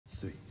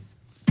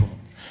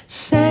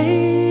Say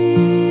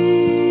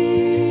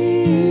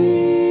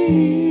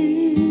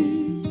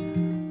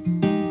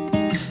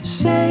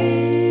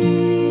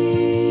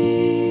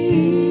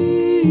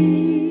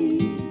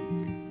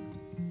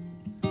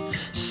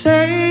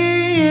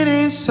it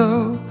ain't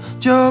so,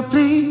 Joe,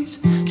 please.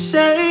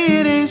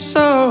 Say it ain't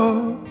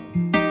so.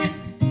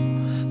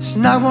 It's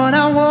not what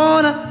I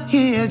wanna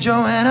hear,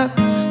 Joanna.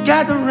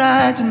 Got the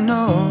right to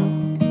know.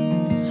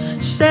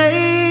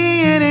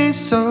 Say it ain't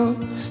so,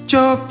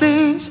 Joe,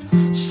 please.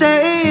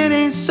 Say it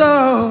ain't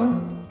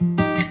so.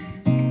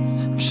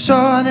 I'm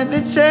sure that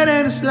they're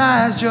telling us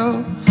lies,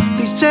 Joe.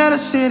 Please tell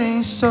us it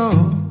ain't so.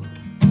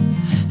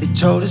 They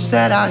told us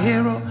that our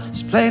hero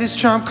has played his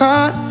trump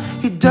card.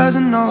 He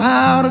doesn't know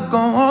how to go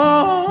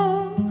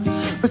on.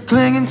 We're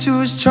clinging to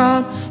his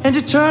charm and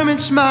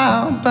determined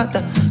smile, but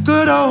the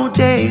good old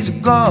days are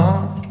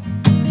gone.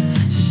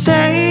 So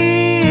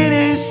say it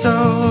ain't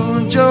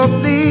so, Joe,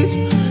 please.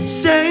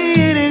 Say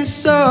it ain't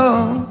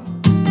so.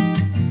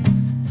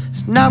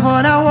 It's not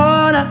what I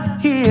wanna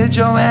hear,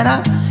 Joe, and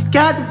I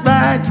got the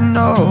right to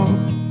know.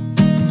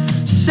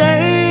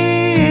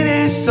 Say it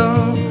ain't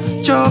so,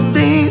 Joe,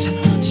 please.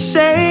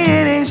 Say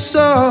it ain't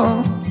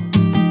so.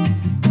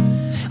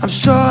 I'm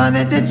sure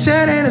that they're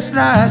telling us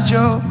lies,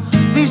 Joe.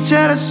 Please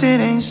tell us it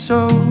ain't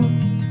so.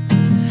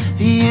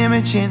 The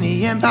image in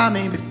the empire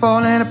may be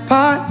falling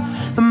apart.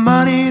 The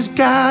money's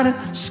gotten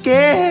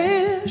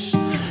scarce.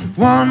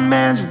 One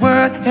man's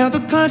word held the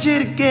country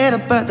together,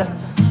 but the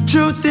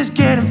truth is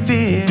getting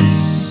fierce.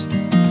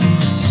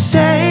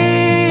 Say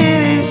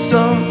it ain't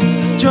so,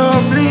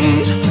 Joe,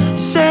 please.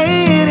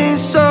 Say it ain't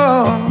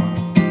so.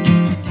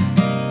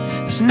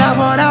 It's not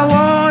what I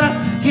wanna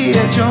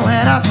hear, Joe,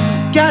 and I've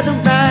got the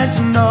right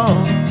to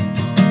know.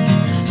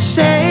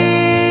 Say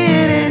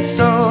it ain't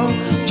so,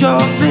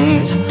 Joe,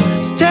 please.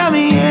 Tell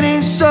me it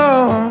ain't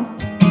so.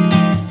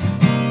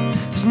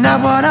 It's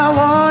not what I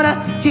wanna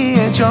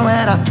hear, Joe,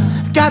 and I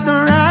got the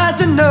right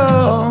to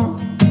know.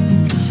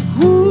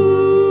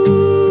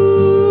 Ooh,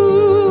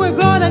 we're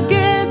gonna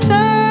get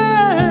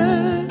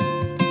turned.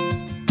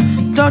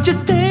 Don't you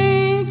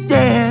think,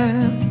 yeah,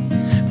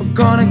 we're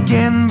gonna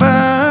get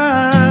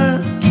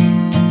burned.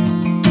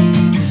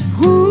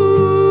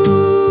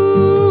 Ooh,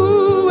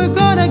 we're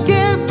gonna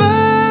get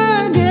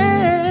burned,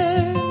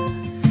 yeah.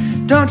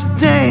 Don't you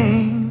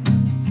think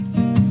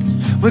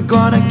we're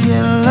gonna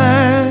get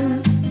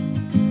learned?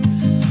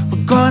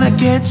 We're gonna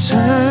get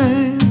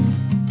turned.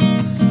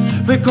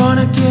 We're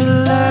gonna get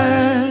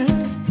learned.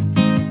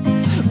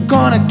 We're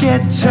gonna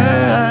get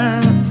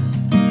turned.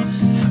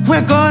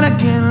 We're gonna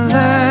get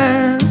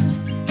learned.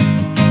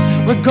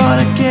 We're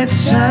gonna get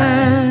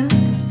turned.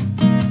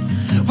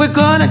 We're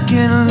gonna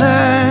get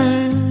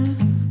learned.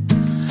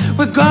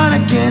 We're gonna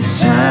get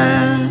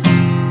turned.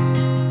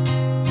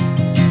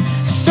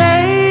 Say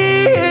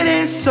it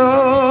ain't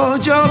so,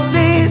 Joe,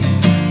 please.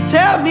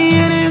 Tell me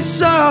it ain't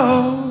so.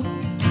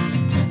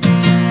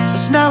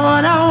 It's not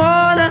what I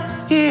wanna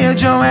hear,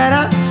 Joe, and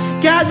I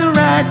got the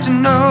right to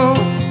know.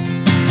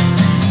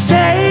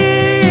 Say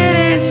it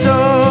ain't so,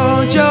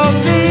 Joe,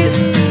 please.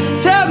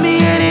 Tell me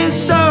it ain't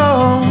so.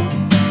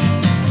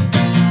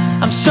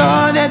 I'm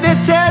sure that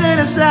they're telling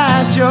us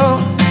lies, Joe.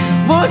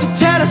 Won't you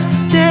tell us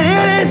that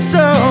it ain't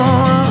so?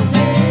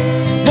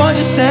 Won't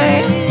you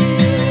say,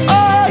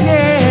 oh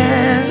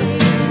yeah,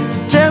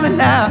 tell me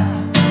now.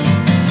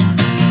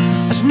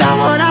 That's not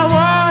what I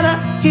wanna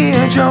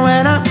hear, Joe,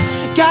 and I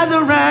got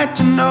the right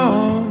to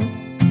know.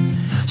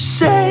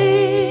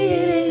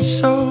 Say it ain't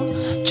so,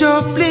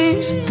 Joe,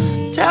 please.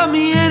 Tell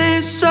me it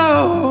ain't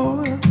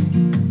so.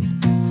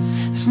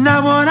 It's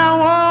not what I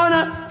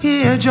wanna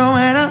hear, Joe,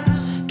 and I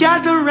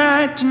got the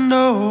right to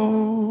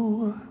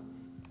know.